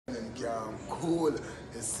damn cool.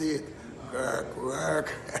 You see it? Kirkwork.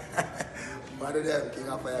 One of them king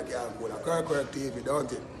of fire can't cool. Kirkworktv,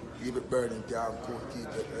 don't it? Keep it burning, damn cool. Keep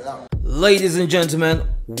it locked. Ladies and gentlemen,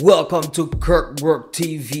 welcome to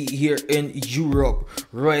kirkworktv here in Europe.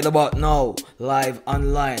 Right about now, live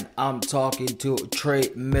online, I'm talking to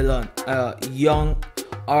Millen, a young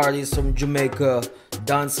artist from Jamaica,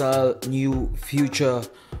 Dancehall, new future.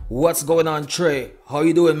 What's going on, Trey? How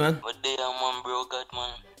you doing, man? What day, man, bro? God, man.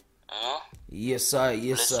 Yes, sir.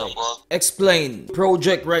 Yes, sir. Bless up, Explain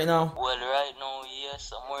project right now. Well, right now,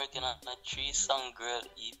 yes, I'm working on a 3-song girl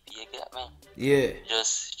EP. You get me? Yeah.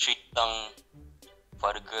 Just 3 songs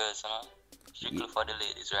for the girls, you know? Strictly for the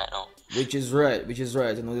ladies right now. Which is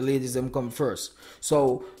right. You know, the ladies them come first.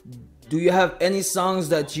 So, do you have any songs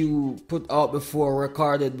that you put out before,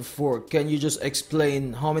 recorded before? Can you just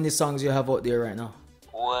explain how many songs you have out there right now?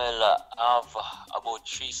 Well, I have about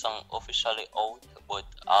 3 songs officially out, but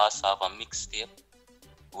I also have a mixtape,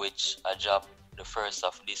 which I dropped the first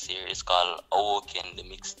of this year. It's called Awoken, the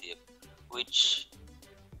mixtape, which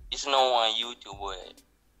is now on YouTube where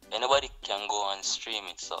anybody can go and stream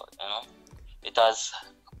it. So, you know, it has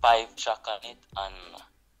 5 tracks on it and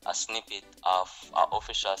a snippet of an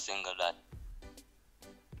official single that.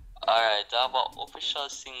 Alright, I have an official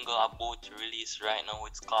single about to release right now.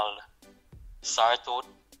 It's called Start Out.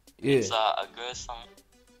 Yeah. It's a girl song.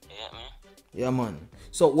 You get me? Yeah, man.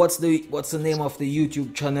 So what's the name of the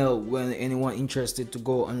YouTube channel when anyone interested to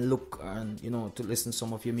go and look and, you know, to listen to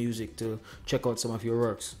some of your music, to check out some of your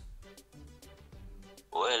works?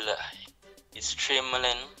 Well, it's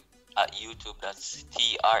Millen at YouTube. That's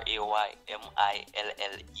TrayMillen.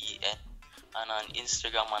 And on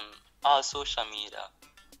Instagram and all social media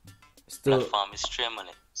platform is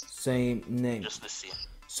Millen. Same name. Just the same.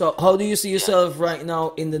 So how do you see yourself right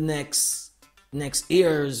now in the next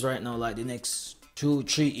years right now, like the next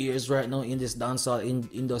 2-3 years right now in this dancehall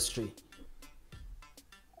industry?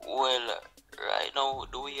 Well, right now,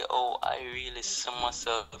 the way how I really see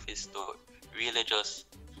myself is to really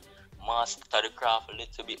just master the craft a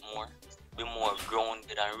little bit more, be more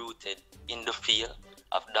grounded and rooted in the field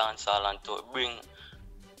of dancehall, and to bring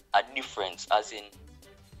a difference, as in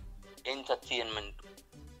entertainment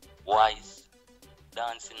wise.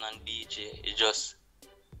 Dancing and DJ is just,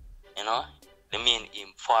 you know, the main aim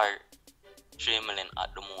for Millen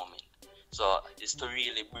at the moment. So it's to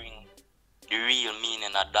really bring the real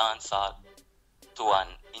meaning of dancehall to an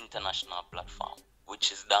international platform,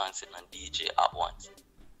 which is dancing and DJ at once.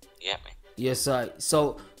 You get me? Yes, sir.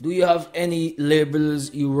 So do you have any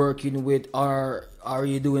labels you working with, or are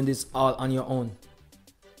you doing this all on your own?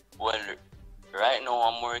 Well, right now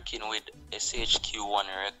I'm working with SHQ1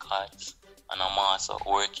 Records. And I'm also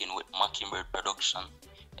working with Mockingbird Production.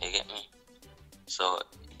 You get me? So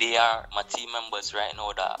they are my team members right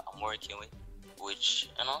now that I'm working with, which,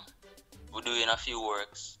 you know, we're doing a few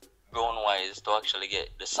works ground wise to actually get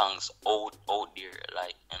the songs out there,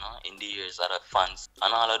 like, you know, in the ears of the fans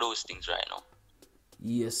and all of those things right now.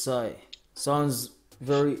 Yes, sir. Sounds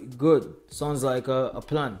very good. Sounds like a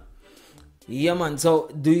plan. Yeah, man. So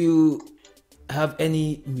do you have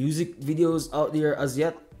any music videos out there as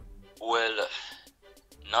yet? Well,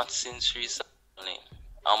 not since recently.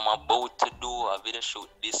 I'm about to do a video shoot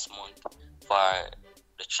this month for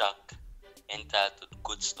the track entitled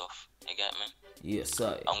Good Stuff. You get me? Yes,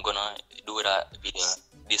 sir. I'm gonna do that video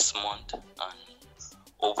this month and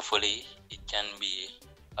hopefully it can be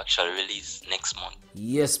actually released next month.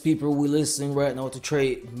 Yes, people, we're listening right now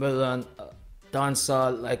to Millen.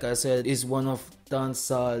 Dancehall, like I said, is one of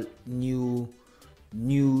dancehall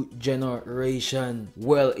new generation,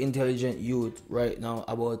 well intelligent youth right now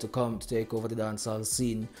about to come to take over the dancehall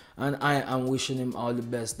scene, and I am wishing him all the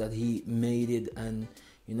best that he made it, and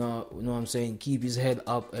you know what I'm saying, keep his head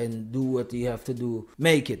up and do what he have to do,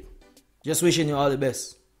 make it. Just wishing you all the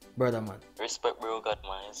best, brother, man. Respect, bro. God,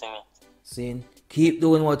 man. You see me? Seeing, keep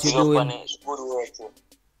doing what you're doing. Good work too.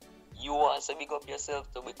 You also big up yourself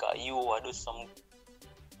too, because you are do some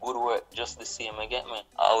good work just the same. You get me?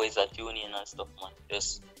 Always at union and stuff, man.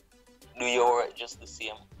 Just do your work just the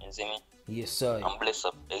same. You see me? Yes, sir. And bless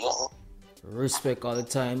up. You get me? Respect all the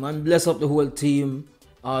time, and bless up the whole team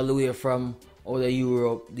all the way from out of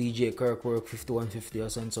Europe. DJ Kirkwork 5150, I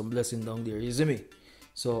send some blessing down there. You see me?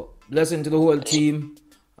 So blessing to the whole team,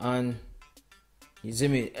 and you see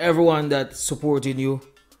me, everyone that's supporting you.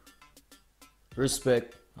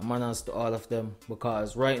 Respect and manners to all of them,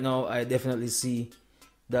 because right now I definitely see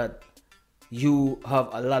that you have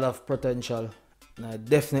a lot of potential, and I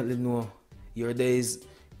definitely know your days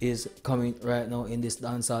is coming right now in this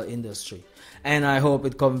dancehall industry, and I hope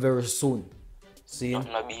it come very soon. See?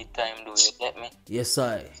 Not be time, do you get me? Yes,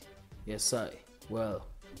 I. Yes, I. Well,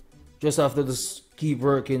 just have to just keep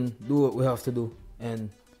working, do what we have to do, and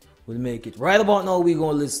we'll make it. Right about now, we're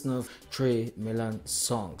going to listen to Trey Millen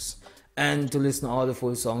songs. And to listen to all the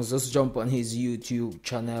full songs, just jump on his YouTube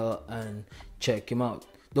channel and check him out.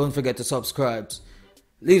 Don't forget to subscribe.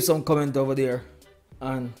 Leave some comment over there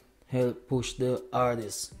and help push the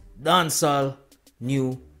artist. Dancehall,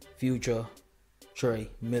 new, future, Trey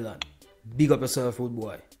Millen. Big up yourself, rude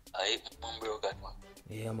boy. I bro, God, man.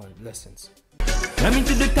 Yeah, man, blessings. I'm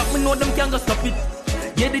into the top, me know them can't go stop it.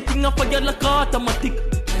 Yeah, the thing up again like automatic.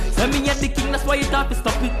 Tell me you're the king, that's why you have to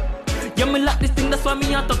stop it. Yeah, me like this thing, that's why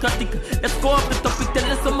me autocratic. Let's go off the topic,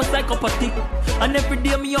 tell us I'm psychopathic. And every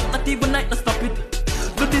day me up, not even night to stop it.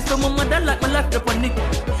 Do this for my mother like my life, the panic.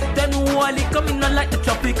 Then while it coming, I like the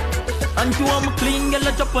traffic. And you are my clean, girl,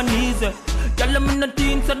 a Japanese. Girl, I'm in the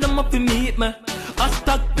team, so them up to meet me.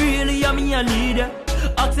 Hashtag really, I'm a leader.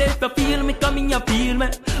 Ask if you feel me, come in, you feel me.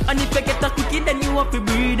 And if you get a quickie, then you have to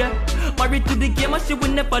breathe. Married to the game, and she will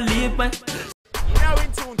never leave me. Now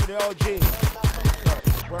in tune to the OG.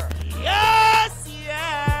 Yes,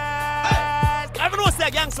 yes. I don't know,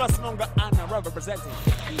 say gangsters, no, and representing.